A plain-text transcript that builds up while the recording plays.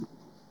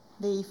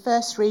The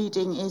first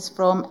reading is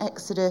from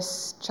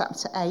Exodus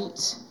chapter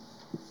 8,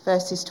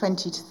 verses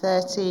 20 to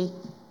 30,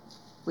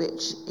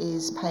 which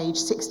is page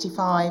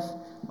 65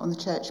 on the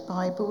church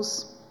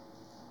Bibles.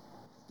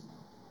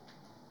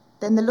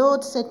 Then the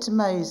Lord said to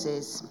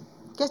Moses,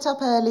 "Get up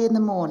early in the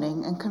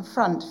morning and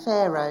confront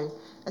Pharaoh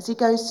as he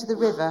goes to the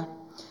river,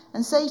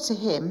 and say to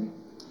him,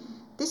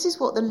 'This is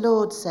what the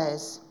Lord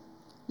says,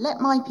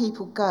 let my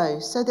people go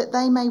so that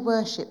they may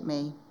worship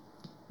me.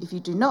 If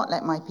you do not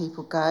let my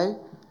people go,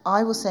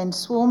 I will send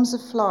swarms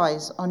of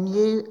flies on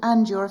you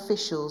and your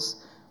officials,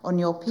 on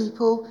your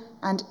people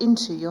and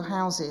into your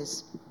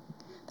houses.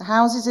 The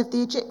houses of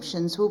the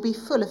Egyptians will be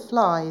full of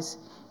flies,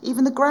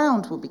 even the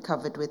ground will be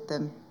covered with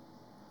them.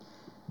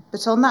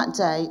 But on that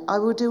day I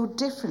will deal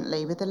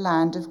differently with the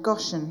land of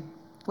Goshen,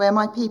 where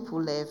my people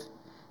live.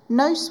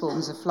 No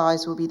swarms of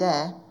flies will be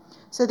there,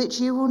 so that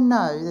you will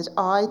know that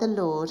I, the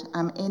Lord,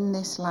 am in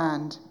this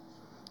land.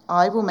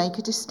 I will make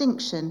a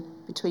distinction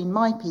between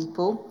my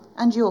people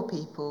and your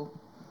people.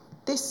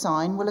 This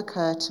sign will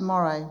occur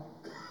tomorrow.'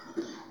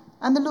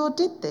 And the Lord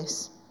did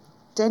this.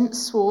 Dense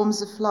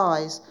swarms of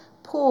flies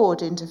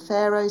poured into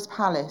Pharaoh's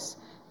palace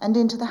and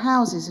into the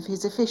houses of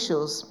his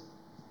officials.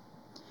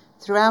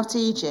 Throughout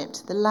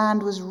Egypt, the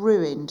land was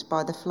ruined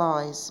by the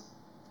flies.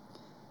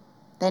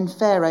 Then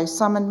Pharaoh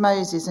summoned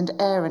Moses and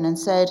Aaron and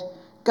said,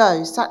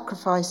 'Go,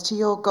 sacrifice to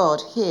your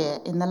God here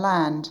in the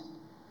land.'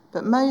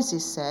 But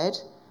Moses said,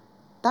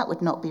 'That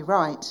would not be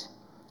right.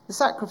 The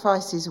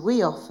sacrifices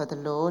we offer the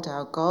Lord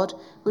our God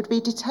would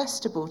be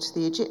detestable to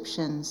the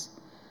Egyptians.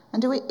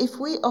 And if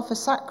we offer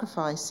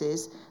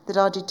sacrifices that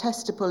are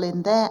detestable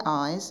in their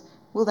eyes,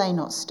 will they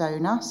not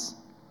stone us?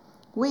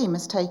 We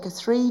must take a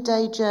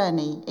 3-day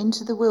journey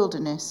into the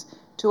wilderness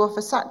to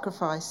offer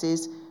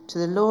sacrifices to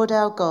the Lord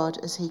our God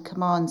as he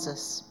commands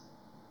us.'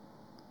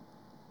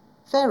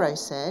 Pharaoh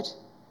said,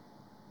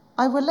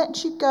 'I will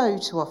let you go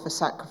to offer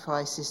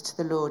sacrifices to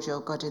the Lord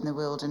your God in the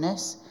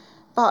wilderness,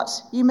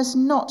 but you must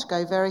not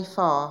go very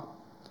far.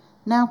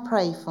 Now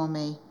pray for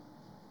me.'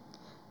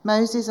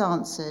 Moses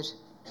answered,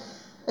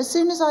 'As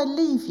soon as I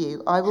leave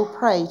you, I will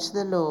pray to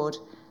the Lord,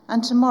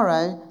 and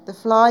tomorrow the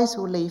flies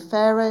will leave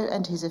Pharaoh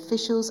and his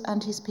officials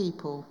and his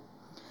people.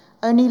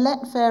 Only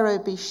let Pharaoh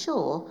be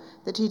sure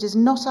that he does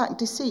not act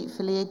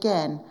deceitfully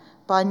again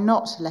by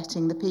not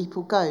letting the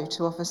people go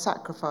to offer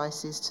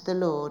sacrifices to the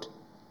Lord.'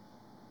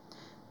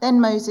 Then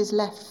Moses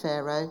left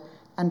Pharaoh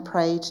and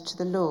prayed to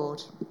the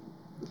Lord.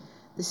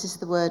 This is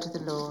the word of the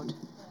Lord.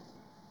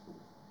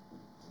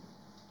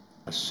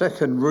 A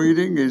second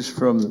reading is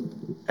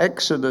from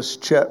Exodus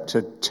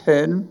chapter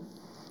 10,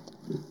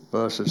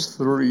 verses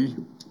 3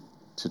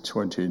 to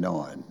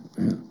 29.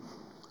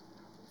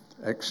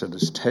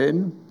 Exodus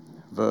 10,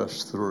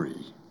 verse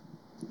 3.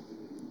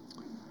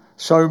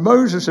 So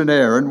Moses and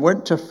Aaron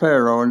went to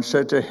Pharaoh and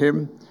said to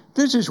him,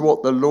 'This is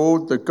what the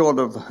Lord, the God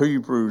of the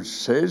Hebrews,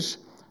 says.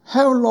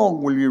 How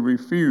long will you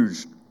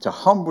refuse to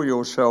humble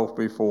yourself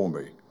before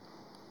me?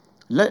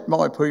 Let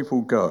my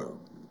people go,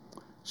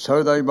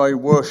 so they may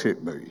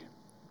worship me.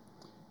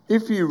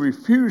 If you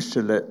refuse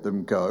to let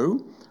them go,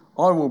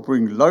 I will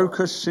bring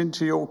locusts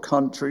into your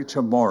country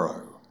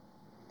tomorrow.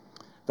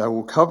 They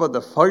will cover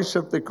the face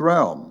of the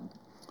ground,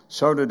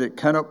 so that it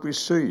cannot be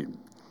seen.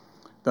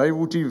 They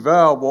will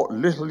devour what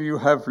little you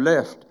have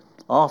left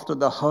after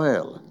the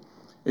hail,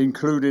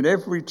 including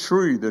every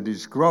tree that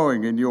is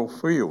growing in your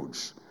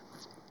fields.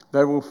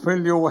 They will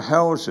fill your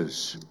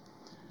houses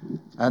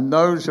and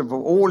those of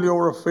all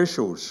your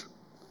officials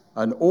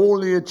and all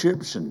the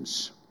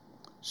Egyptians,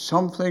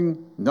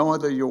 something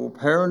neither your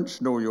parents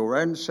nor your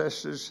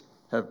ancestors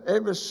have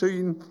ever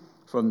seen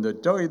from the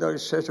day they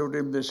settled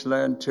in this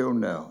land till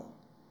now.'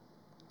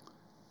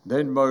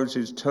 Then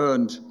Moses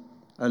turned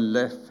and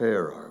left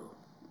Pharaoh.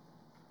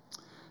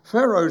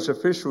 Pharaoh's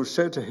officials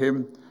said to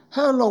him,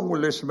 'How long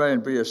will this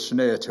man be a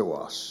snare to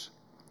us?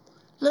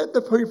 Let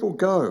the people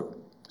go,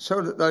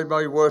 so that they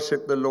may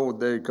worship the Lord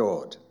their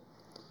God.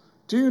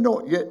 Do you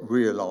not yet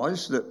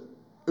realize that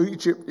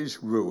Egypt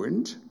is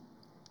ruined?'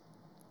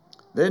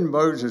 Then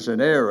Moses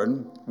and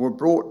Aaron were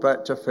brought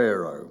back to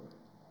Pharaoh.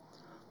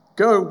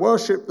 'Go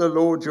worship the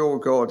Lord your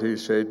God,' he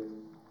said,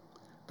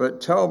 'but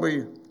tell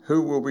me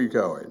who will be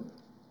going.'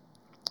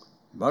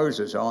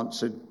 Moses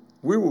answered,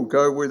 'We will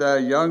go with our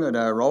young and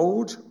our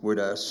old, with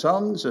our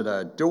sons and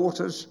our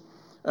daughters,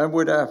 and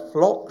with our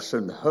flocks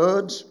and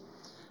herds,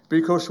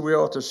 because we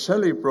are to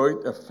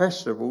celebrate a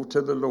festival to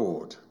the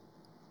Lord.'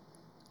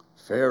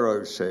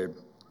 Pharaoh said,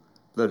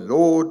 'The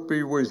Lord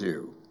be with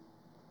you.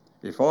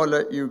 If I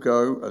let you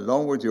go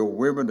along with your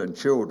women and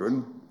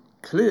children,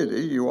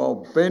 clearly you are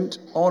bent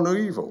on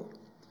evil.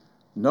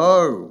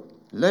 No,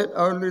 let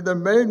only the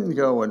men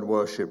go and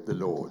worship the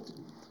Lord,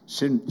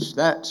 since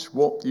that's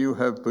what you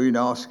have been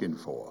asking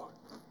for.'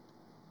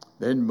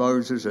 Then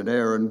Moses and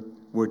Aaron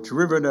were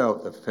driven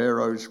out of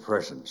Pharaoh's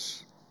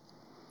presence.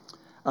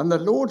 And the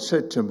Lord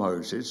said to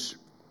Moses,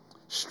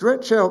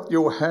 'Stretch out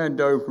your hand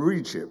over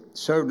Egypt,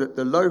 so that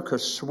the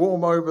locusts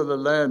swarm over the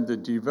land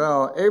and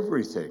devour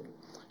everything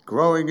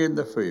growing in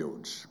the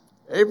fields,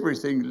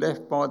 everything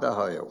left by the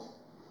hail.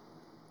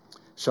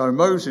 So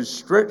Moses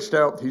stretched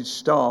out his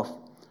staff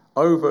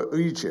over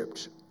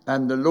Egypt,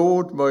 and the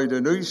Lord made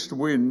an east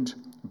wind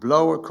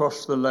blow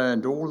across the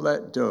land all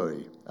that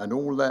day and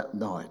all that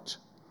night.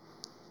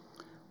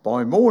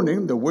 By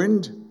morning the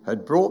wind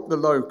had brought the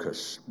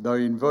locusts.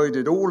 They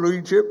invaded all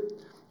Egypt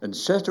and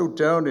settled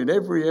down in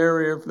every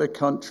area of the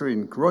country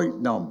in great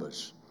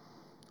numbers.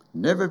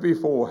 Never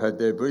before had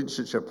there been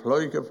such a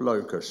plague of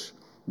locusts,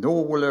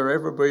 nor will there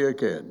ever be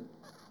again.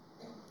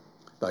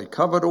 They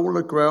covered all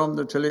the ground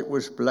until it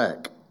was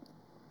black.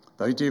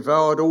 They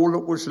devoured all that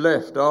was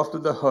left after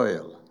the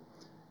hail,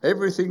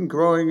 everything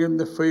growing in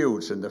the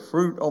fields and the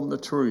fruit on the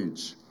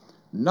trees.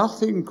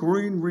 Nothing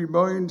green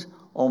remained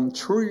on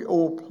tree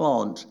or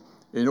plant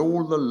in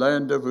all the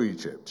land of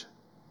Egypt.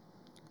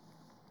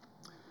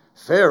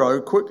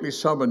 Pharaoh quickly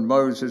summoned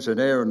Moses and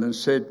Aaron and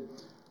said,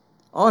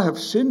 I have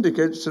sinned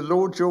against the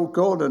Lord your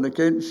God and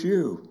against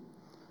you.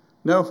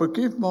 Now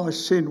forgive my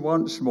sin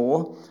once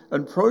more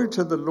and pray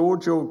to the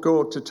Lord your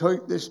God to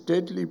take this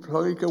deadly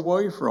plague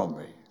away from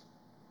me.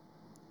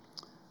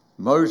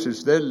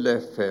 Moses then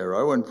left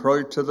Pharaoh and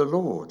prayed to the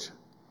Lord.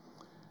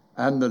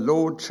 And the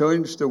Lord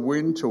changed the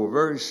wind to a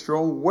very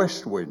strong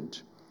west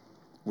wind,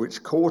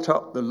 which caught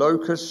up the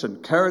locusts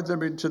and carried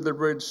them into the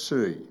Red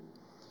Sea.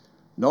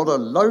 Not a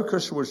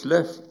locust was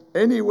left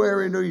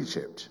anywhere in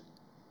Egypt,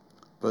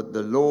 but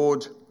the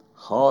Lord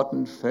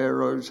hardened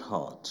Pharaoh's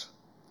heart,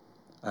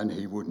 and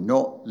he would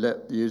not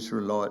let the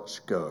Israelites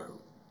go.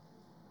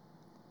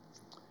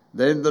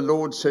 Then the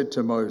Lord said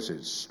to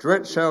Moses,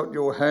 stretch out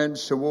your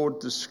hands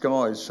toward the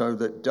sky so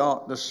that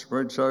darkness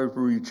spreads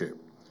over Egypt,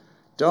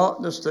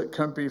 darkness that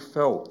can be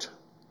felt.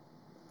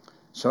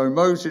 So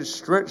Moses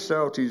stretched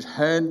out his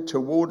hand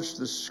towards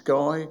the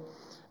sky,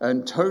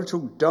 and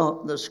total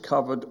darkness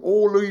covered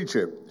all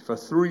Egypt for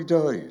 3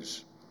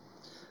 days.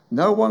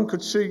 No one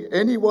could see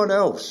anyone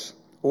else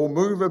or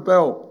move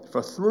about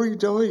for 3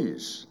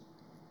 days.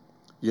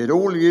 Yet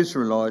all the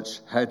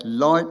Israelites had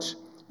light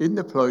in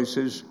the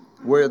places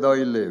where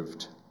they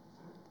lived.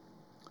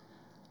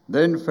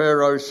 Then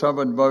Pharaoh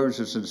summoned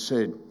Moses and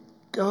said,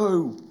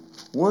 go,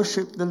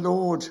 worship the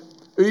Lord.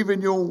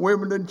 Even your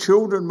women and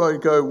children may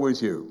go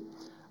with you.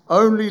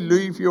 Only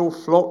leave your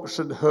flocks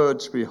and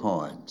herds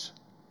behind.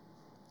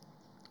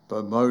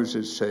 But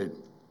Moses said,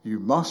 you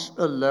must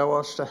allow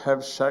us to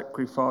have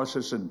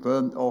sacrifices and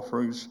burnt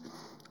offerings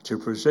to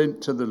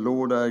present to the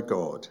Lord our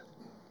God.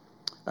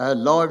 Our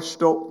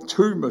livestock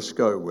too must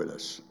go with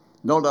us.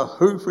 Not a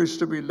hoof is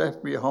to be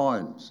left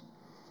behind.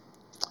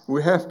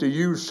 We have to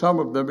use some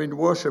of them in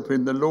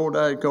worshipping the Lord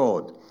our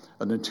God.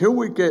 And until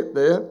we get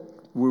there,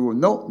 we will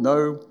not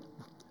know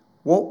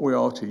what we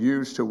are to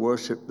use to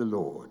worship the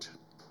Lord.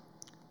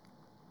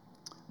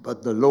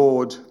 But the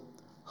Lord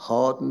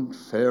hardened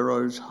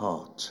Pharaoh's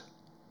heart,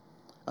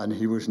 and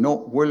he was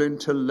not willing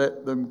to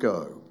let them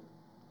go.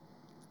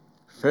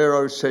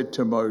 Pharaoh said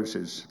to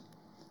Moses,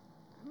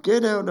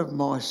 get out of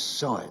my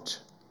sight.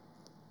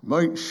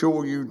 Make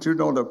sure you do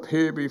not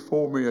appear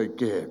before me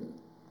again.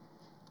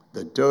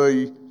 The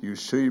day you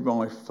see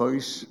my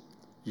face,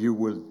 you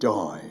will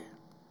die.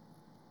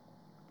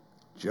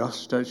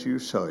 Just as you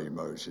say,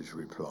 Moses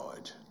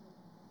replied,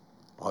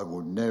 I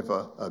will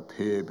never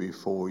appear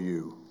before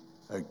you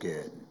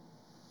again.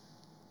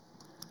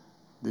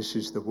 This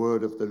is the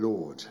word of the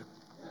Lord.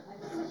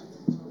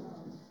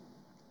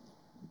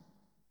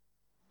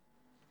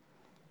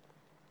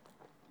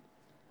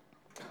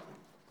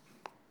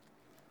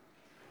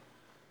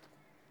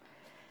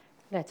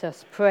 Let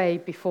us pray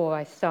before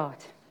I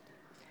start.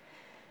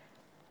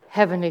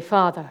 Heavenly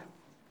Father,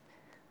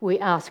 we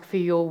ask for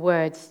your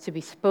words to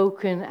be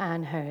spoken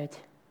and heard.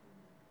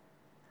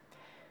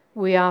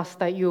 We ask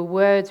that your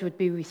words would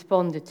be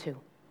responded to,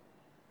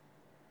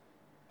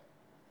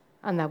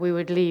 and that we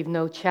would leave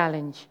no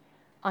challenge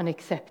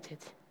unaccepted.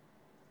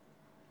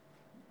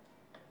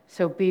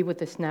 So be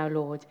with us now,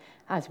 Lord,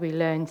 as we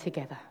learn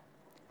together.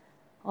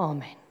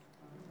 Amen.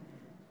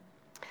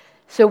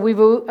 So we've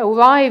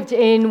arrived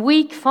in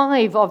week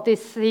 5 of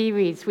this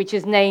series, which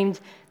is named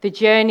The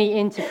Journey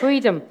into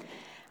Freedom.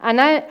 And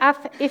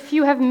if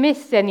you have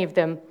missed any of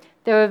them,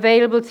 they're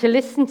available to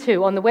listen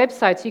to on the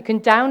website, so you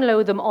can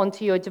download them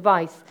onto your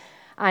device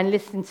and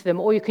listen to them,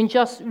 or you can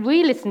just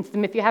re-listen to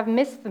them if you have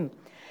missed them.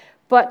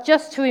 But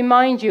just to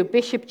remind you,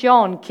 Bishop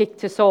John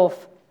kicked us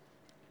off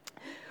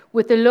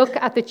with a look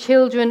at the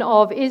children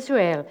of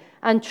Israel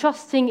and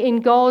trusting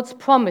in God's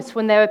promise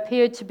when there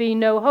appeared to be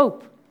no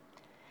hope.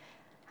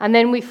 And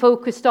then we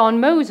focused on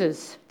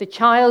Moses, the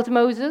child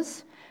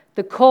Moses,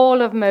 the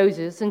call of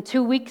Moses, and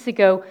 2 weeks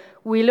ago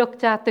we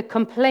looked at the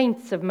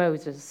complaints of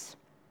Moses.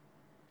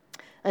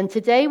 And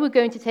today we're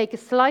going to take a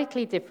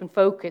slightly different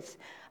focus,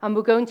 and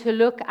we're going to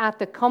look at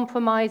the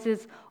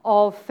compromises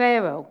of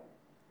Pharaoh.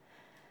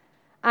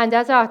 And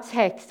as our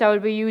text, I will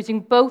be using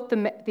both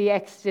the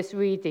Exodus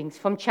readings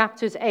from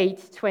chapters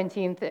 8,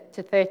 20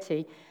 to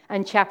 30,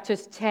 and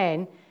chapters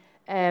 10,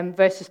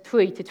 verses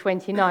 3 to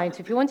 29. So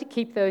if you want to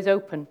keep those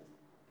open.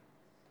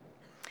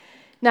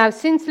 Now,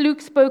 since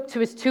Luke spoke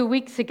to us 2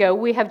 weeks ago,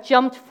 we have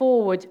jumped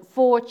forward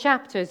 4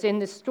 chapters in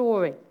the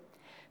story,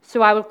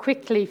 so I will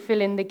quickly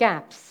fill in the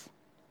gaps.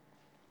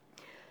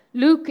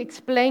 Luke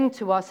explained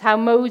to us how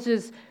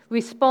Moses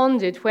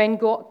responded when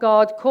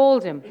God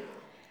called him,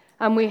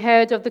 and we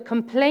heard of the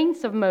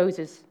complaints of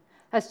Moses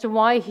as to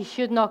why he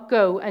should not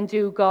go and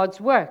do God's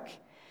work.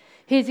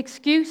 His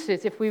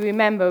excuses, if we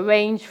remember,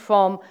 range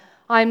from,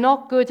 "I'm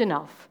not good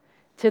enough,"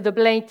 to the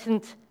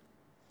blatant,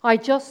 "I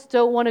just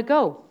don't want to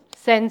go,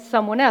 send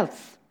someone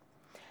else."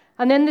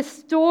 And then the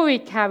story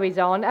carries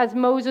on as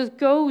Moses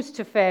goes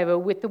to Pharaoh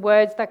with the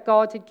words that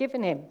God had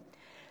given him.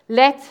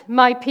 "Let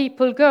my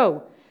people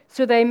go,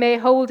 so they may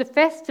hold a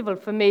festival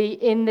for me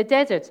in the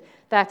desert."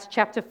 That's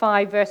chapter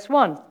 5, verse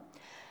 1.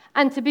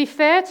 And to be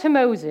fair to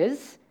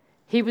Moses,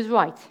 he was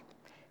right.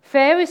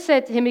 Pharaoh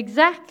said to him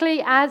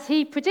exactly as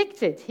he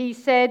predicted. He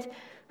said,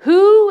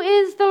 "Who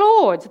is the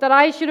Lord that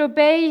I should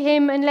obey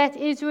him and let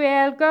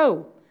Israel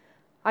go?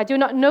 I do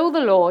not know the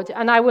Lord,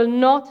 and I will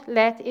not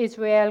let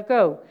Israel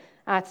go."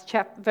 That's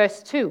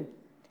verse 2.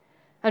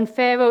 And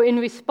Pharaoh, in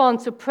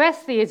response,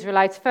 oppressed the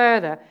Israelites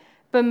further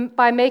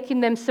by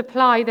making them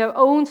supply their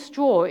own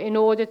straw in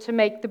order to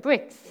make the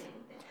bricks.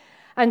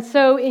 And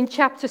so in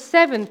chapter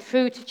 7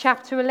 through to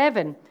chapter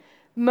 11,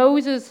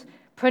 Moses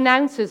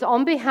pronounces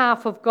on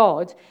behalf of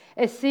God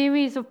a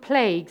series of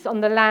plagues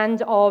on the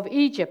land of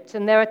Egypt.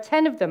 And there are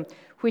 10 of them,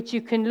 which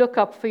you can look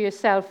up for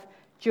yourself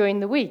during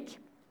the week.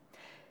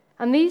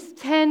 And these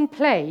 10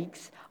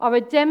 plagues are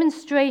a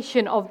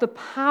demonstration of the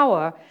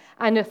power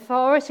and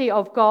authority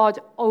of God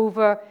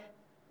the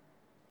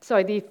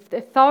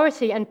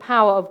authority and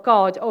power of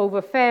God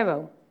over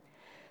Pharaoh.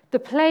 The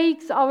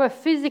plagues are a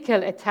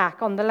physical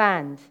attack on the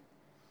land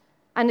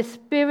and a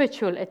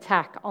spiritual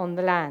attack on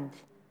the land.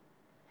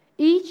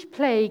 Each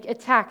plague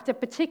attacked a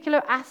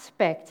particular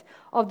aspect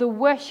of the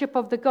worship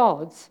of the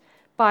gods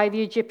by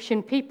the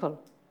Egyptian people.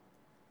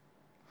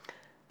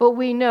 But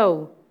we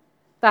know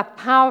that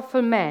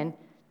powerful men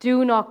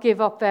do not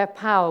give up their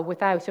power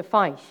without a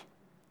fight.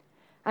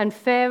 And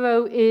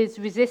Pharaoh is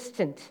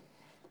resistant.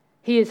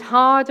 He is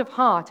hard of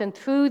heart, and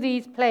through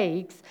these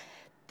plagues,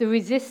 the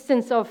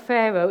resistance of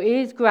Pharaoh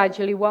is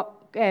gradually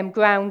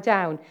ground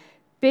down.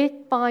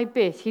 Bit by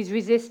bit, his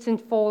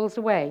resistance falls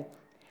away,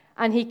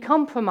 and he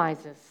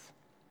compromises.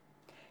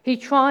 He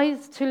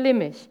tries to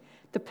limit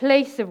the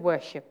place of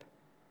worship.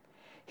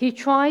 He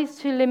tries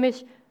to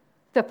limit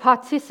the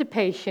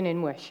participation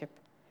in worship.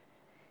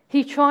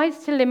 He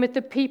tries to limit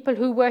the people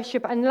who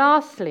worship, and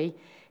lastly,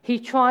 he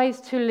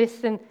tries to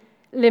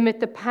limit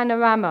the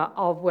panorama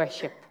of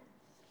worship.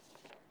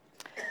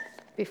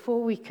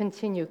 Before we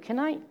continue, can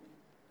I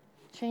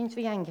change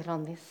the angle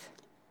on this?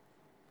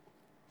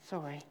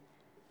 Sorry.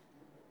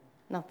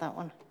 Not that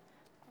one.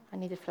 I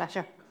need a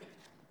flasher.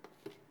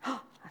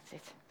 Oh, that's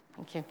it.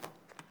 Thank you.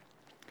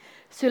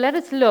 So let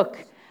us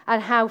look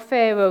at how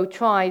Pharaoh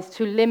tries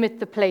to limit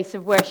the place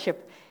of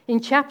worship. In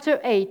chapter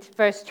 8,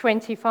 verse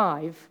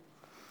 25,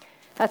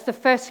 that's the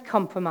first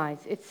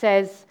compromise. It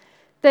says,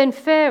 "Then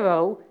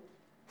Pharaoh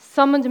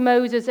summoned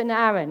Moses and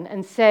Aaron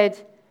and said,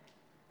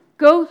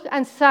 'Go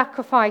and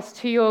sacrifice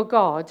to your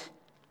God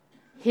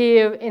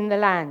here in the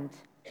land.'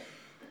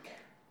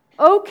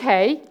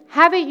 'Okay,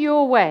 have it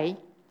your way,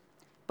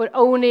 but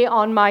only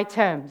on my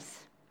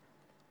terms.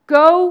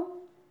 Go,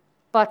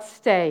 but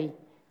stay.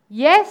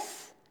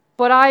 Yes,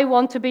 but I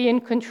want to be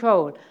in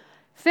control.'"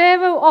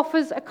 Pharaoh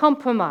offers a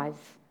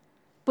compromise,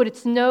 but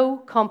it's no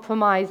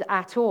compromise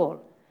at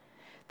all.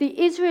 The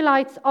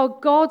Israelites are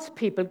God's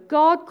people.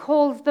 God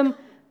calls them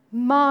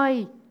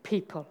my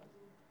people.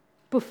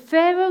 But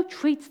Pharaoh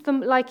treats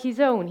them like his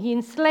own. He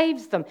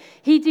enslaves them.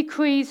 He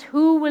decrees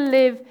who will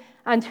live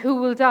and who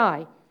will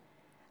die.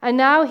 And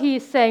now he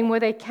is saying where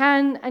they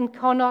can and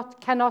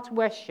cannot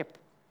worship.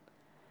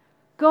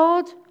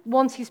 God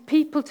wants his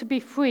people to be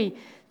free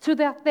so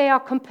that they are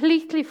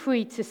completely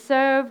free to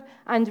serve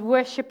and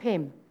worship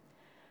him.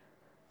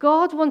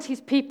 God wants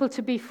his people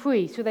to be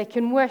free so they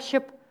can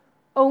worship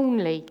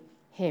only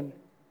him.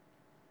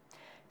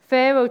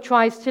 Pharaoh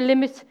tries to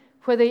limit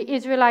where the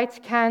Israelites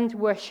can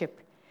worship.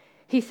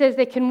 He says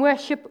they can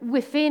worship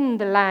within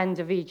the land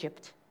of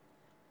Egypt.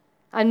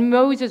 And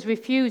Moses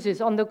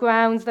refuses on the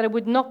grounds that it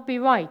would not be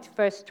right,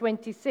 verse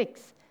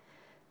 26,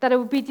 that it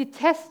would be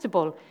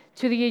detestable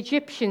to the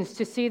Egyptians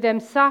to see them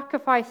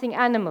sacrificing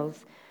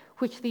animals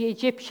which the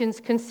Egyptians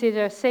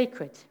consider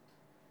sacred.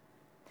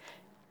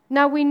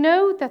 Now we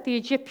know that the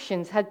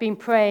Egyptians had been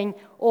praying to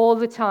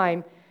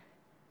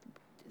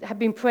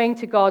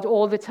God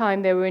all the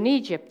time they were in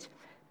Egypt.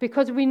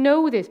 Because we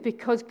know this,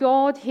 because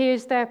God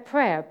hears their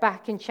prayer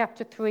back in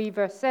chapter 3,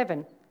 verse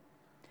 7.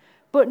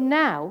 But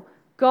now,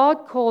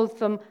 God calls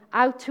them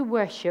out to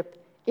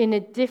worship in a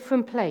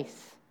different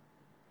place,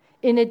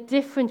 in a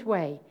different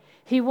way.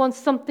 He wants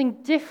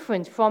something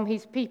different from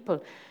his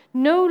people.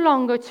 No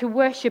longer to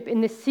worship in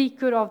the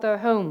secret of their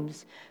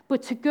homes,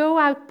 but to go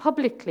out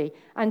publicly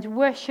and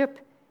worship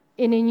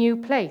in a new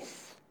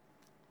place.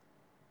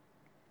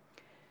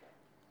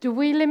 Do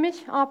we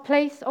limit our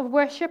place of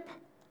worship?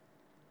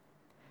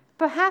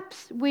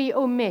 Perhaps we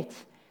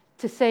omit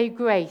to say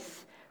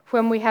grace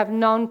when we have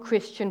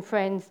non-Christian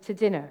friends to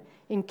dinner,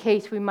 in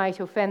case we might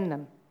offend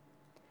them.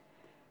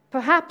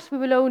 Perhaps we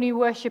will only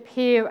worship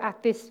here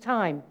at this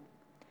time,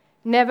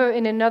 never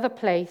in another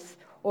place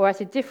or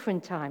at a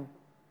different time.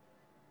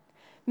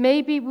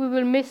 Maybe we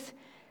will miss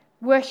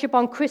worship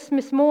on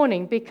Christmas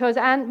morning because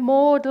Aunt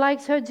Maud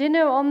likes her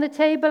dinner on the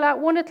table at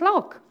 1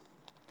 o'clock.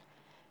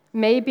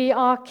 Maybe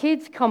our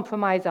kids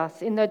compromise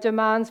us in their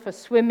demands for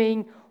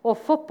swimming or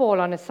football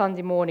on a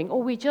Sunday morning,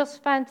 or we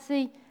just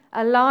fancy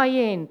a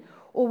lie-in,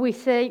 or we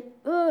say,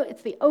 oh,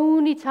 it's the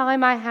only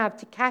time I have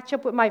to catch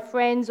up with my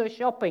friends or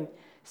shopping,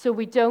 so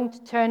we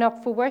don't turn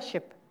up for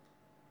worship.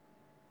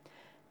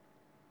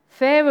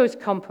 Pharaoh's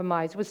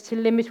compromise was to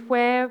limit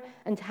where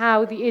and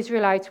how the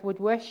Israelites would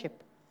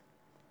worship.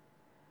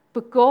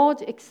 But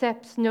God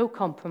accepts no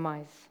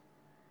compromise.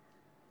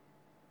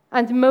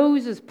 And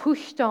Moses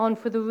pushed on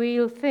for the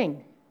real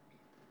thing.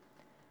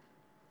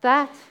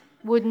 That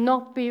would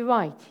not be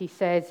right, he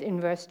says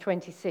in verse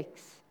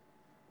 26.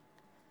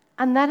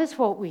 And that is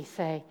what we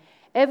say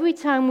every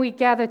time we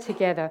gather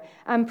together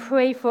and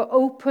pray for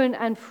open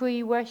and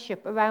free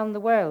worship around the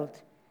world.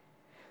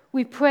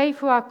 We pray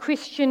for our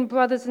Christian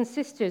brothers and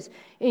sisters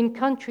in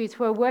countries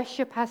where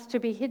worship has to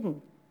be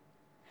hidden.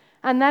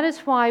 And that is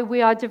why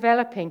we are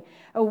developing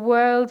a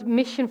world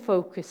mission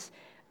focus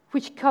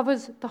which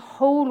covers the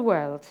whole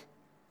world,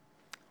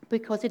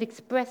 because it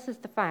expresses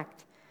the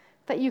fact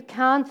that you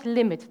can't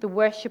limit the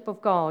worship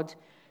of God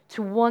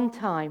to one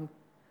time,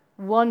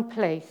 one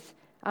place,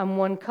 and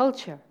one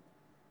culture.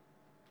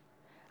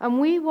 And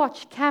we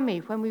watched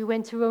Cami when we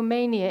went to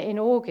Romania in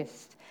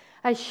August,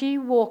 as she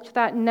walked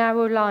that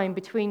narrow line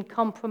between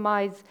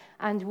compromise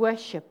and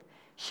worship.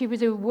 She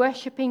was a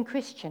worshipping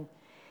Christian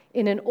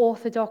in an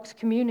Orthodox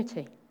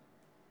community.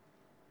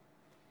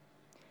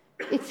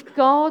 It's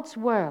God's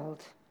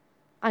world,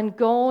 and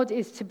God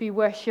is to be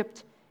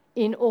worshipped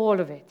in all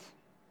of it.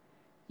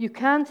 You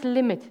can't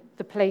limit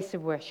the place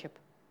of worship.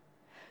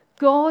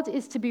 God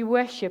is to be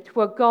worshipped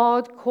where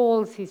God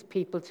calls his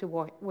people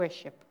to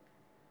worship.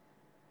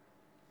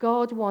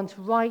 God wants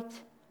right,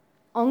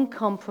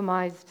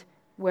 uncompromised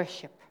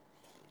worship.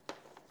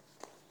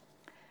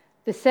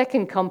 The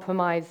second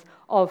compromise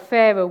of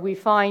Pharaoh we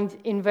find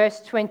in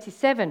verse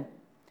 27.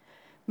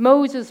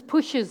 Moses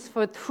pushes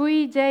for a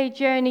 3-day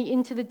journey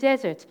into the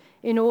desert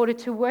in order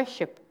to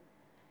worship.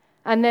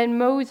 And then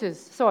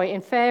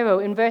Pharaoh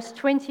in verse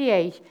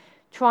 28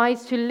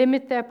 tries to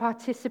limit their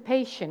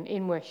participation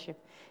in worship.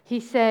 He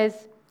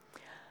says,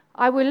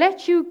 I will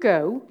let you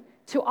go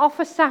to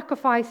offer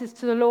sacrifices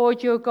to the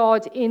Lord your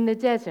God in the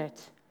desert,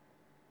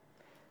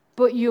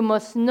 but you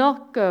must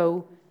not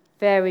go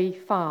very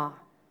far.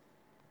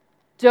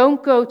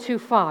 Don't go too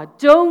far.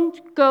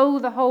 Don't go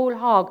the whole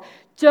hog.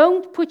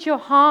 Don't put your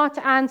heart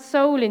and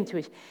soul into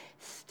it.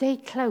 Stay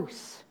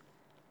close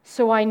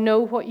so I know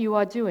what you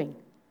are doing.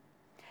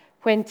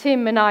 When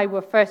Tim and I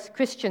were first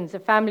Christians, a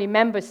family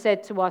member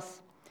said to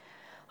us,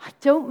 I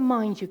don't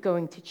mind you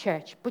going to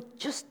church, but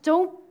just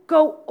don't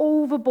go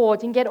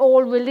overboard and get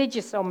all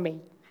religious on me.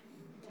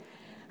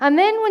 And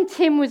then when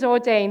Tim was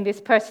ordained, this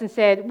person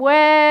said,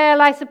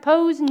 well, I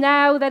suppose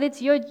now that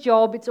it's your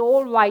job, it's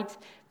all right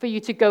for you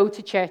to go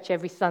to church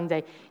every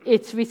Sunday.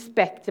 It's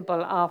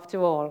respectable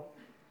after all.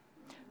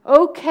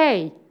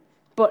 Okay,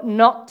 but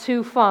not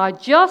too far,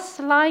 just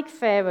like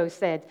Pharaoh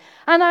said.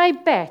 And I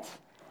bet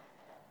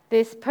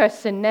this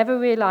person never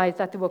realized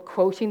that they were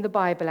quoting the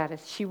Bible at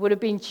us. She would have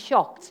been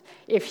shocked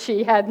if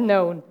she had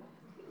known.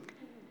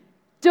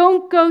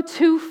 Don't go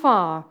too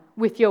far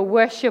with your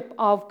worship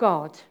of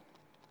God.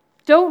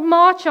 Don't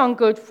march on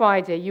Good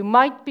Friday. You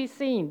might be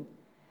seen.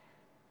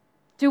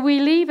 Do we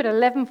leave at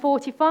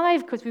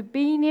 11:45 because we've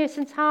been here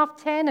since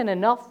 10:30 and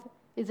enough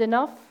is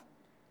enough?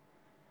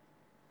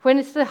 When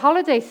it's the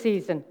holiday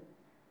season,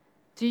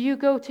 do you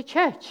go to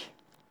church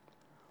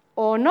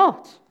or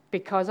not?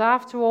 Because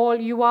after all,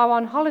 you are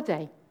on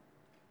holiday.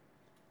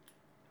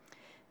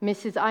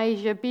 Mrs.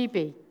 Aisha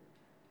Bibi,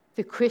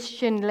 the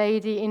Christian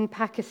lady in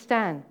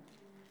Pakistan,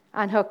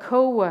 and her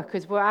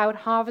co-workers were out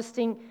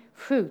harvesting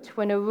fruit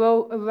when a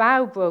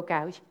row broke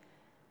out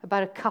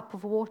about a cup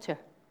of water.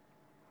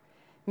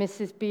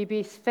 Mrs.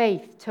 Bibi's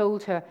faith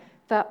told her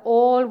that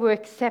all were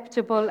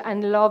acceptable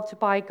and loved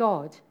by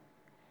God,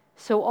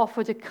 so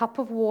offered a cup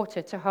of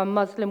water to her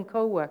Muslim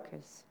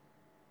co-workers.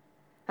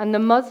 And the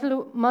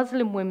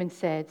Muslim women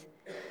said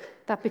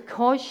that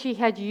because she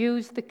had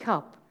used the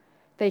cup,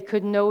 they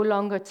could no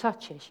longer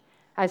touch it,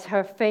 as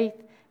her faith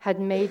had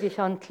made it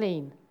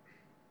unclean.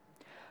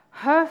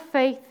 Her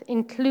faith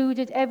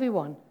included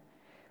everyone,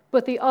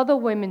 but the other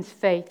women's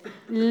faith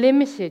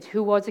limited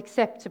who was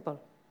acceptable.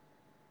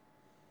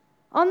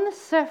 On the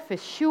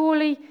surface,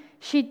 surely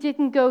she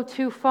didn't go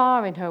too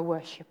far in her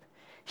worship.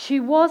 She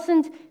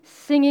wasn't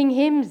singing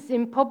hymns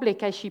in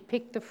public as she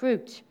picked the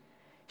fruit.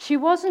 She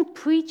wasn't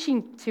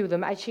preaching to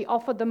them as she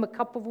offered them a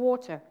cup of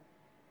water.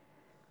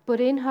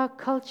 But in her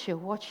culture,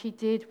 what she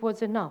did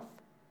was enough.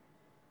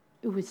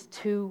 It was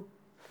too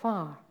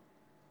far.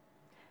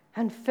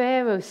 And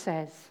Pharaoh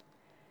says,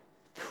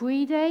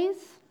 3 days?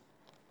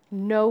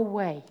 No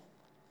way.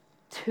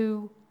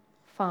 Too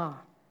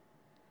far.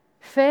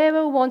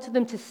 Pharaoh wanted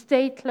them to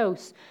stay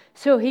close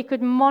so he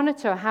could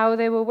monitor how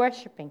they were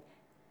worshipping.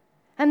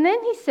 And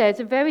then he says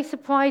a very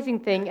surprising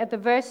thing at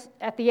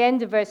the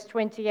end of verse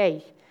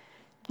 28.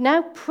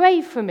 Now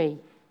pray for me,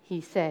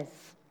 he says.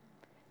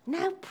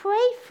 Now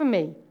pray for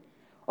me.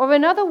 Or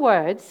in other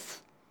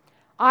words,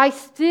 I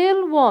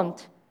still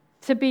want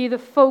to be the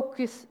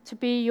focus, to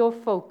be your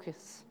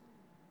focus.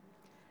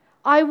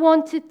 I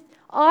want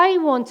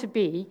to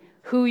be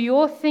who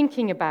you're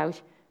thinking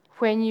about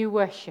when you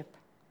worship.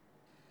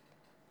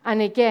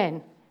 And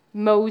again,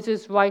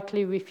 Moses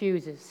rightly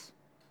refuses.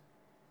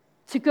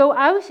 To go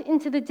out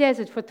into the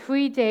desert for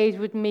 3 days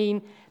would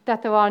mean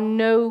that there are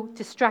no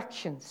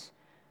distractions,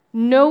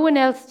 no one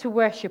else to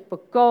worship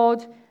but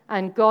God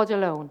and God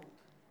alone.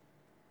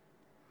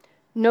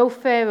 No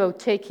Pharaoh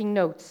taking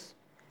notes,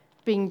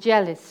 being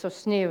jealous or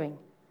sneering.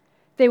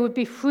 They would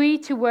be free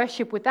to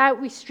worship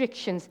without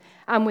restrictions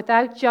and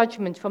without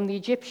judgment from the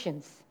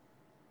Egyptians.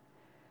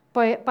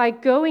 By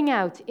going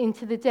out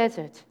into the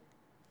desert,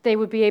 they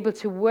would be able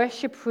to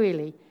worship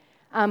freely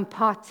and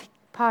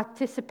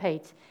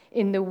participate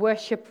in the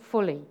worship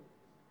fully.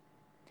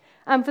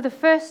 And for the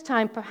first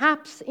time,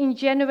 perhaps in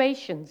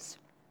generations,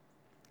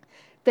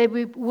 they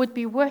would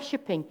be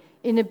worshipping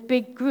in a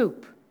big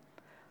group.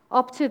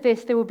 Up to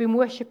this, they would be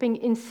worshipping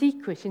in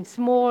secret, in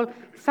small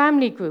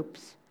family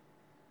groups.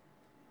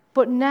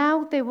 But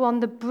now they were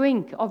on the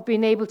brink of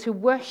being able to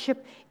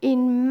worship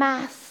in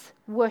mass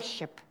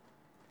worship.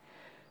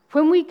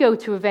 When we go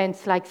to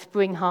events like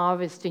Spring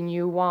Harvest and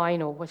New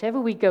Wine or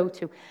whatever we go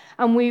to,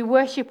 and we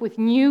worship with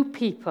new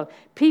people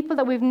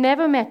that we've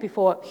never met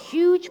before,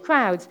 huge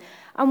crowds,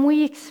 and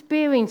we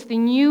experience the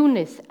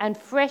newness and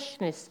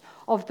freshness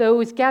of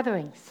those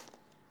gatherings.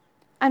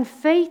 And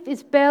faith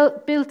is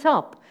built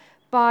up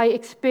by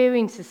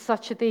experiences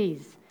such as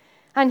these.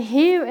 And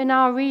here in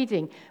our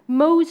reading,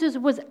 Moses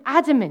was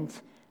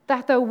adamant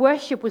that their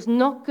worship was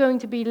not going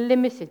to be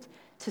limited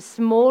to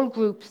small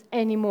groups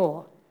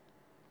anymore.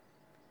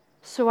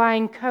 So I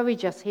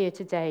encourage us here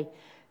today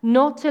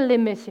not to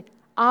limit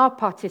our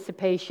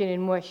participation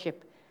in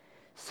worship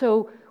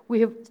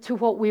to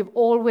what we've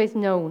always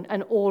known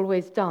and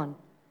always done.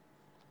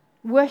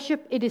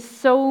 Worship, it is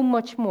so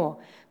much more,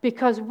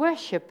 because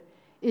worship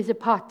is a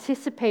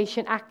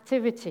participation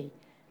activity,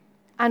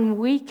 and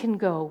we can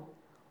go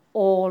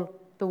all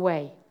the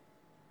way.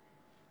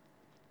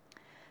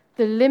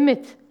 The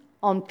limit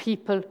on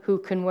people who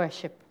can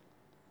worship.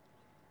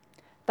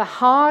 The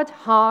hard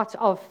heart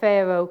of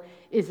Pharaoh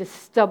is a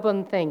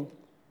stubborn thing.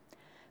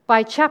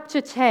 By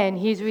chapter 10,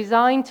 he's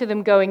resigned to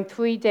them going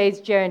 3 days'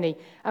 journey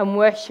and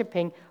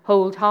worshipping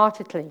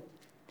wholeheartedly.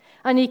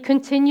 And he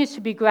continues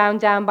to be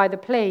ground down by the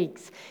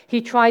plagues.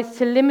 He tries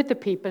to limit the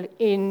people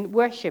in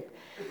worship.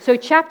 So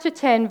chapter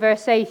 10,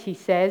 verse 8, he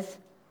says,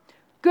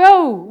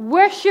 "Go,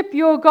 worship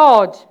your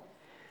God.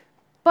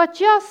 But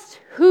just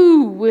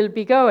who will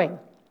be going?"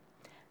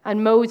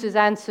 And Moses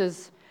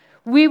answers,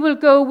 "We will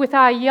go with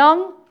our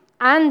young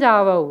and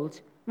our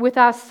old, with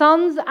our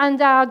sons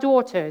and our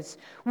daughters,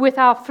 with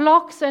our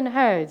flocks and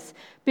herds,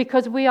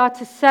 because we are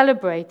to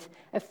celebrate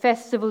a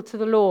festival to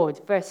the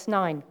Lord." Verse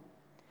 9.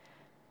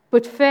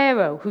 But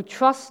Pharaoh, who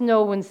trusts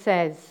no one,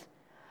 says,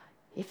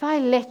 "If I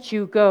let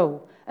you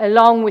go,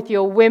 along with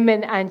your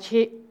women and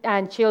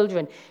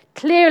children,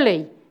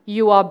 clearly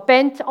you are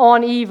bent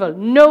on evil.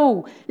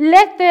 No,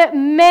 let the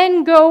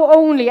men go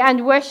only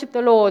and worship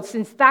the Lord,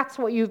 since that's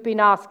what you've been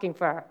asking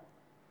for.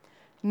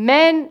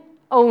 Men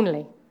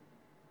only.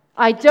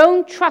 I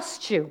don't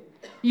trust you.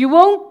 You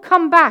won't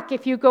come back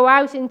if you go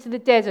out into the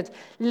desert.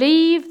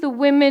 Leave the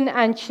women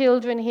and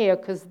children here,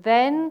 because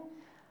then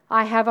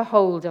I have a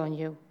hold on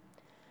you."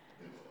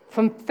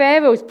 From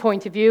Pharaoh's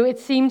point of view, it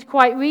seemed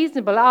quite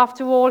reasonable.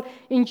 After all,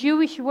 in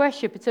Jewish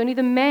worship, it's only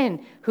the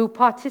men who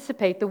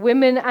participate. The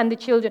women and the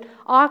children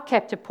are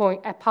kept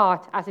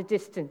apart at a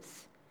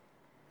distance.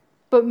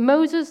 But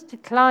Moses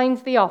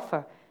declines the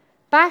offer.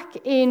 Back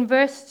in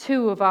verse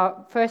 2 of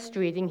our first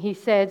reading, he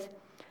said,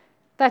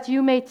 "That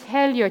you may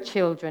tell your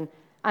children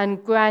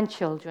and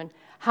grandchildren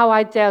how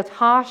I dealt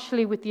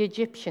harshly with the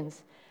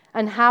Egyptians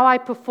and how I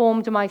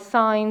performed my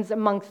signs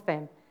amongst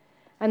them,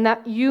 and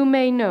that you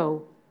may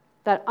know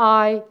that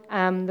I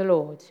am the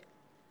Lord."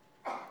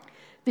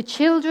 The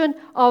children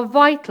are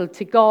vital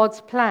to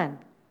God's plan.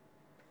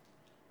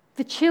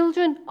 The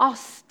children are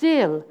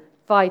still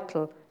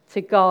vital to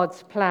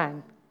God's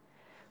plan.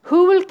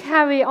 Who will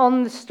carry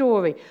on the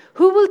story?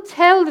 Who will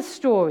tell the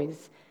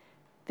stories?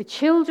 The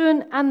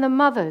children and the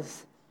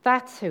mothers.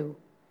 That's who.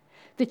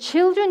 The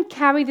children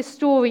carry the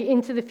story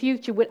into the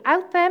future.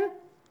 Without them,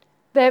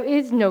 there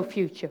is no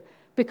future,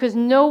 because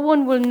no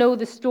one will know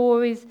the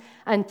stories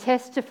and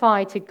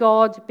testify to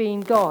God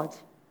being God.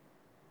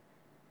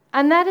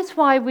 And that is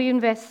why we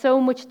invest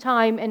so much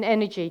time and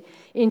energy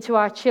into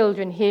our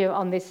children here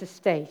on this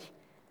estate.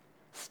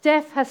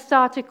 Steph has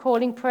started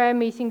calling prayer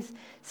meetings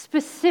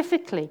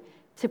specifically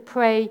to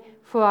pray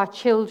for our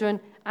children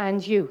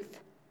and youth.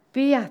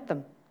 Be at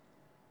them.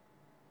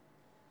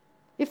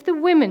 If the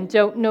women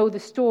don't know the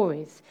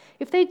stories,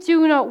 if they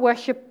do not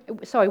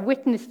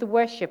witness the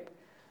worship,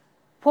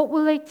 what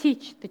will they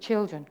teach the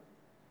children?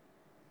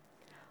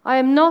 I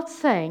am not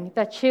saying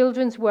that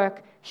children's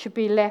work should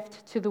be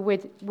left to the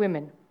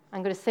women.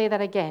 I'm going to say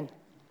that again.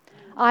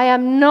 I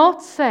am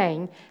not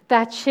saying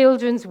that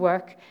children's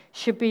work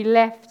should be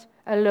left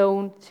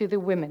alone to the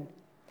women.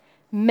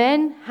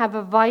 Men have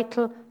a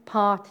vital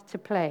part to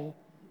play.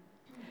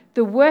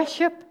 The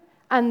worship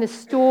and the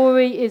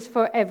story is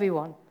for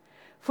everyone,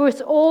 for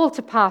us all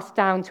to pass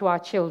down to our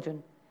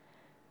children.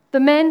 The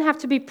men have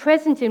to be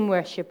present in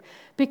worship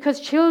because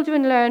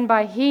children learn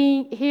by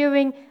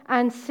hearing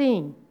and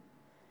seeing.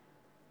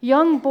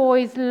 Young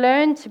boys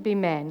learn to be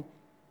men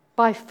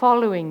by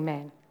following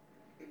men.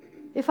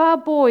 If our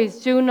boys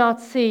do not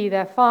see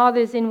their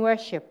fathers in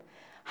worship,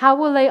 how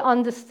will they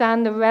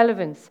understand the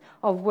relevance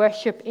of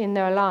worship in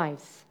their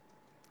lives?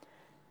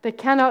 They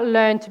cannot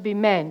learn to be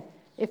men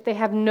if they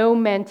have no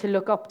men to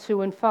look up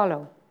to and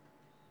follow.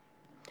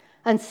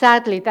 And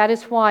sadly, that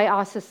is why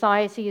our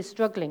society is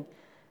struggling,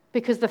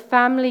 because the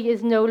family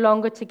is no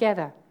longer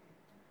together.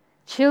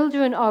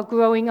 Children are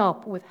growing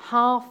up with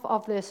half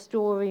of their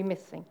story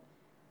missing.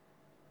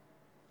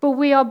 But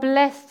we are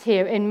blessed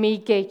here in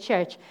Meadgate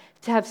Church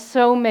to have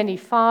so many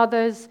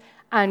fathers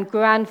and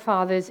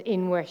grandfathers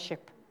in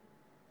worship.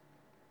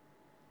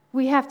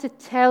 We have to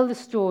tell the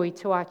story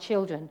to our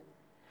children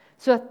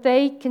so that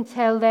they can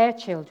tell their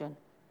children.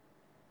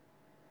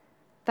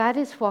 That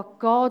is what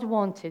God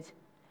wanted,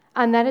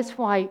 and that is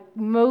why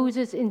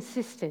Moses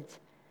insisted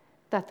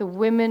that the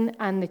women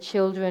and the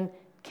children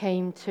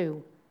came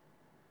too.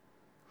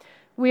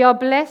 We are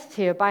blessed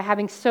here by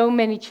having so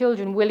many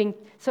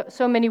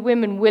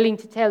women willing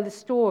to tell the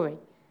story.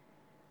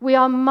 We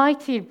are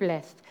mighty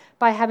blessed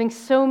by having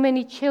so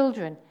many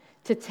children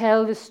to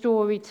tell the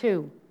story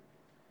too.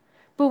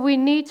 But we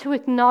need to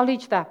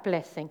acknowledge that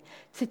blessing,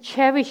 to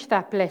cherish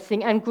that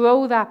blessing and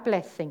grow that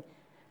blessing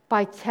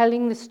by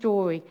telling the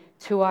story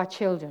to our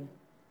children.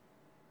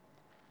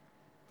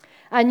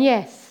 And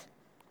yes,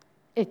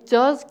 it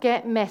does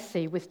get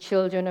messy with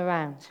children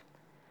around.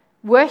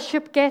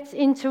 Worship gets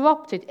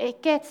interrupted.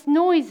 It gets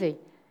noisy.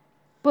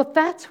 But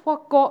that's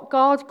what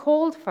God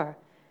called for.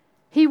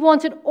 He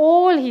wanted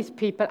all his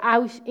people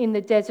out in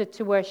the desert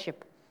to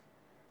worship.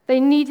 They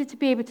needed to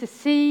be able to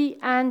see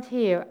and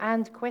hear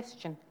and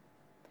question.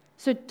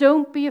 So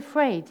don't be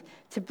afraid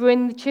to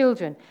bring the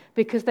children,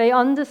 because they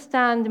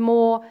understand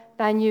more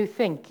than you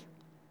think.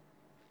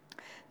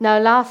 Now,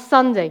 last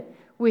Sunday,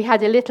 we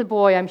had a little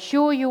boy. I'm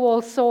sure you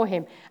all saw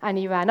him. And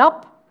he ran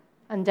up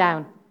and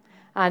down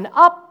and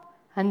up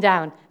and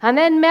down. And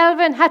then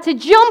Melvin had to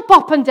jump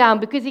up and down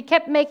because he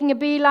kept making a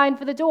beeline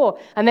for the door.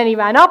 And then he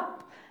ran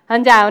up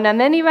and down, and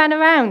then he ran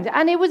around.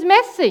 And it was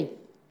messy.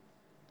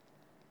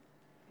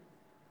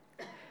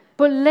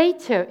 But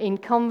later in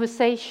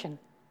conversation,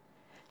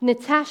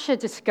 Natasha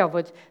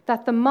discovered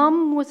that the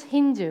mum was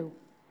Hindu.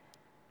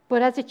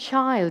 But as a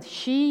child,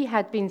 she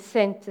had been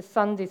sent to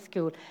Sunday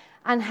school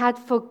and had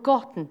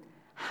forgotten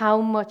how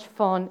much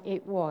fun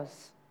it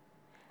was.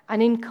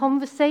 And in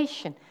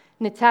conversation,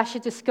 Natasha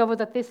discovered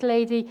that this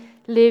lady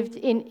lived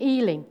in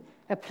Ealing,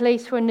 a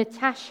place where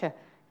Natasha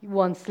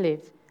once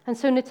lived. And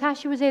so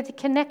Natasha was able to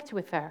connect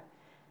with her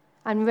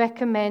and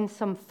recommend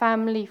some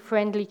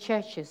family-friendly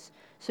churches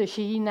so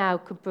she now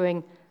could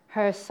bring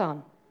her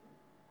son.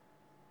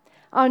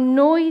 Our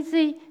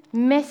noisy,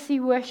 messy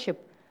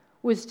worship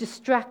was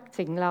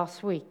distracting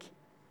last week,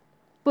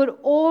 but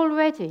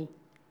already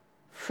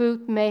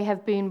fruit may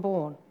have been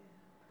born.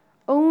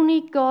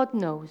 Only God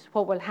knows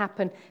what will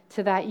happen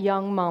to that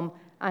young mum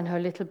and her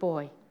little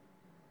boy.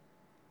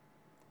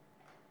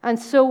 And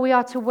so we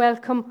are to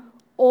welcome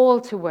all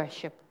to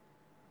worship,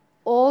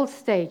 all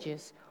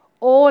stages,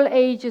 all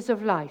ages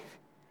of life.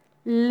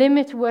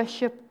 Limit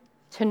worship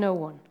to no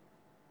one.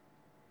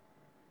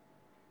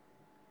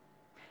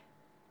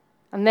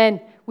 And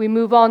then we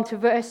move on to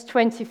verse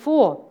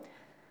 24,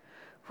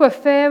 where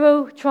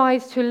Pharaoh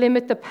tries to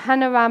limit the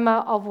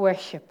panorama of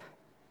worship.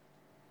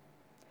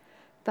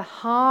 The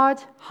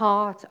hard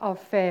heart of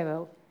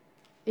Pharaoh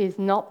is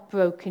not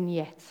broken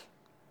yet.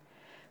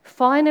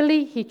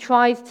 Finally, he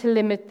tries to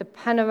limit the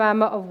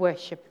panorama of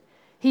worship.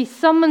 He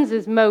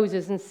summons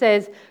Moses and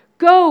says,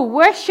 "Go,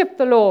 worship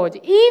the Lord.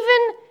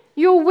 Even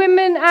your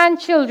women and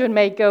children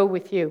may go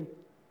with you.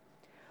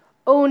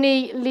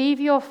 Only leave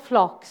your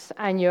flocks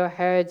and your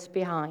herds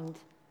behind."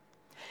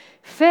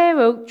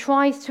 Pharaoh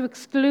tries to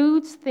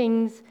exclude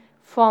things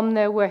from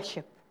their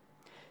worship,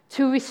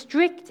 to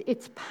restrict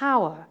its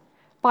power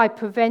by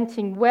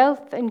preventing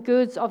wealth and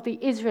goods of the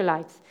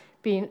Israelites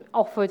being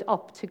offered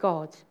up to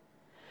God.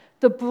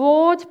 The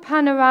broad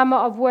panorama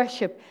of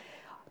worship,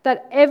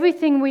 that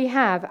everything we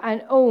have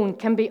and own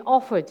can be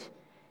offered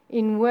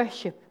in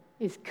worship,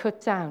 is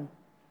cut down.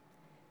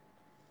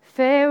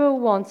 Pharaoh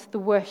wants the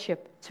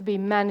worship to be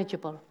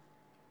manageable,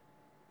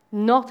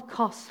 not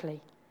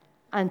costly,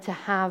 and to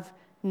have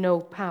no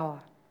power.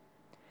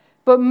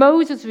 But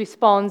Moses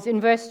responds in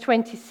verse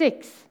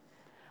 26,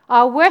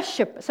 our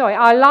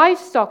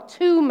livestock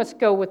too must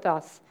go with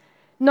us.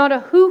 Not a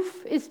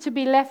hoof is to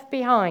be left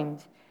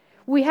behind.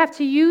 We have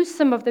to use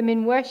some of them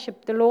in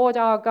worship the Lord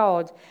our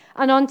God.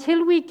 And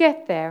until we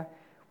get there,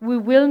 we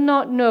will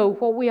not know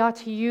what we are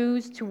to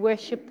use to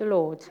worship the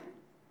Lord.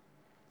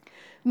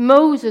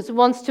 Moses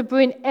wants to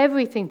bring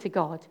everything to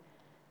God,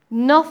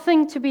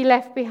 nothing to be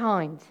left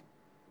behind.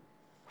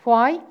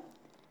 Why?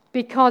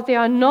 Because they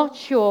are not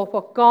sure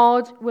what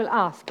God will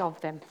ask of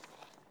them.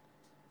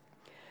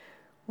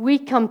 We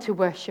come to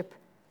worship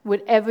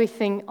with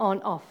everything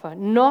on offer,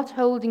 not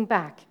holding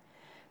back,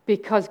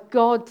 because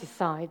God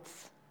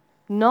decides,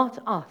 not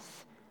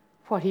us,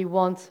 what he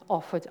wants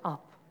offered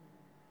up.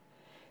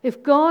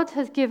 If God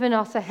has given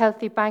us a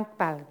healthy bank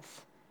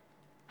balance,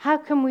 how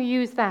can we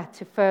use that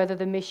to further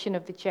the mission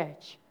of the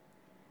church?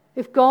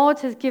 If God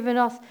has given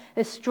us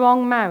a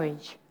strong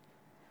marriage,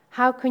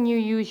 how can you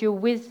use your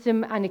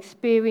wisdom and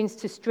experience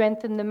to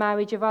strengthen the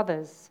marriage of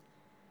others?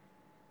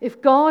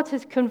 If God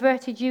has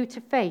converted you to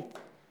faith,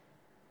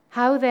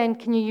 how then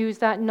can you use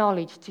that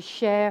knowledge to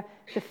share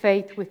the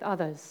faith with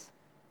others?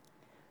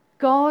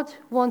 God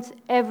wants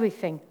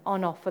everything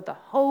on offer, the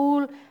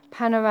whole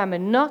panorama,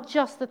 not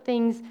just the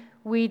things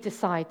we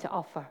decide to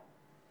offer.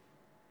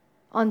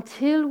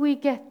 Until we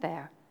get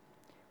there,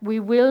 we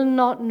will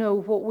not know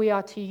what we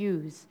are to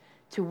use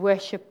to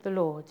worship the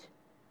Lord.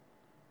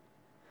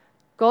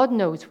 God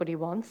knows what he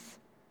wants.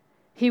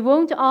 He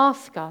won't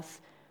ask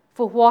us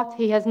for what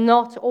he has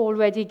not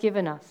already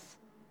given us.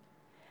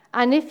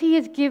 And if he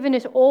has given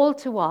it all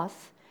to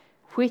us,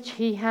 which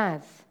he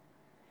has,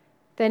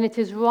 then it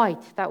is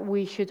right that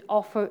we should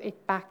offer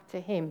it back to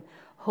him,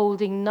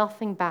 holding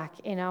nothing back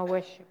in our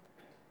worship,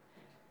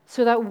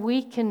 so that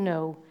we can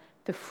know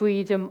the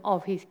freedom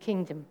of his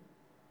kingdom.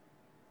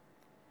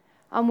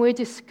 And we're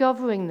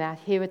discovering that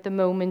here at the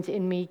moment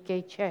in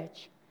Meadgate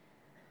Church.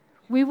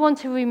 We want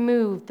to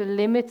remove the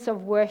limits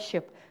of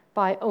worship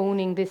by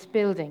owning this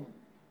building.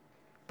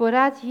 But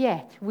as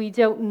yet, we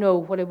don't know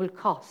what it will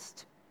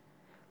cost.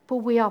 But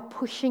we are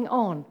pushing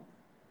on,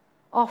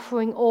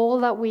 offering all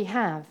that we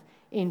have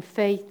in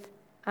faith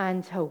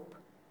and hope.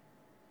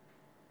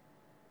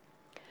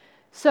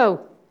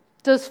 So,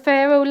 does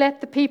Pharaoh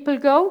let the people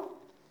go?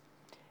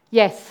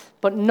 Yes,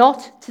 but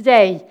not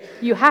today.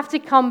 You have to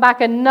come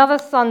back another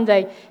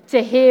Sunday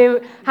to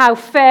hear how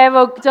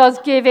Pharaoh does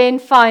give in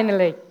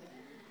finally.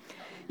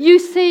 You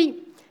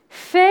see,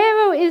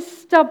 Pharaoh is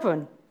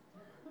stubborn,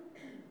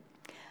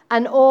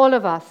 and all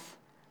of us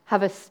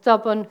have a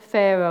stubborn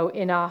Pharaoh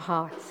in our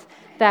hearts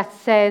that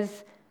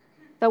says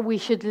that we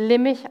should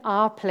limit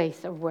our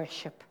place of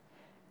worship,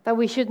 that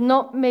we should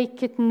not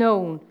make it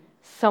known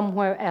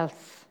somewhere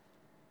else,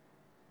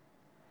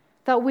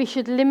 that we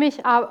should limit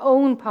our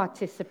own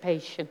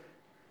participation.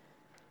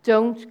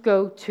 Don't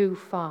go too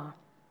far.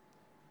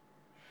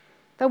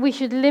 That we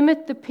should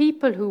limit the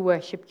people who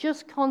worship,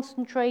 just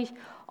concentrate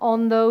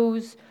on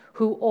those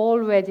who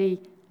already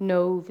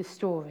know the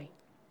story.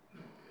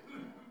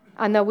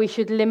 And that we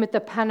should limit the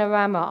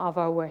panorama of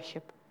our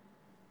worship.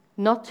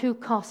 Not too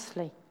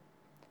costly,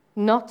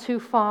 not too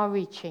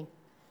far-reaching,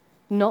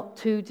 not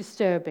too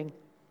disturbing.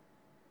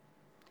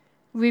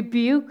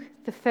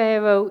 Rebuke the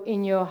Pharaoh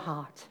in your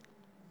heart.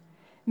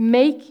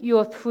 Make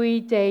your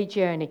 3-day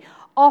journey.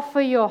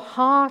 Offer your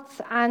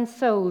hearts and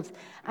souls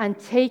and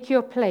take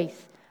your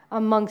place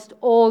amongst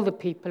all the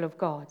people of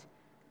God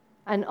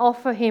and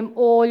offer him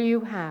all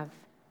you have.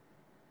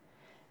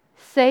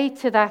 Say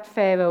to that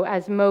Pharaoh,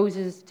 as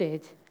Moses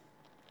did,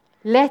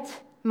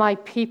 "Let my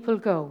people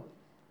go,"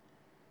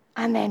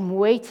 and then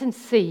wait and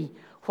see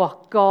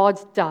what God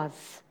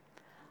does.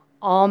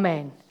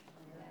 Amen.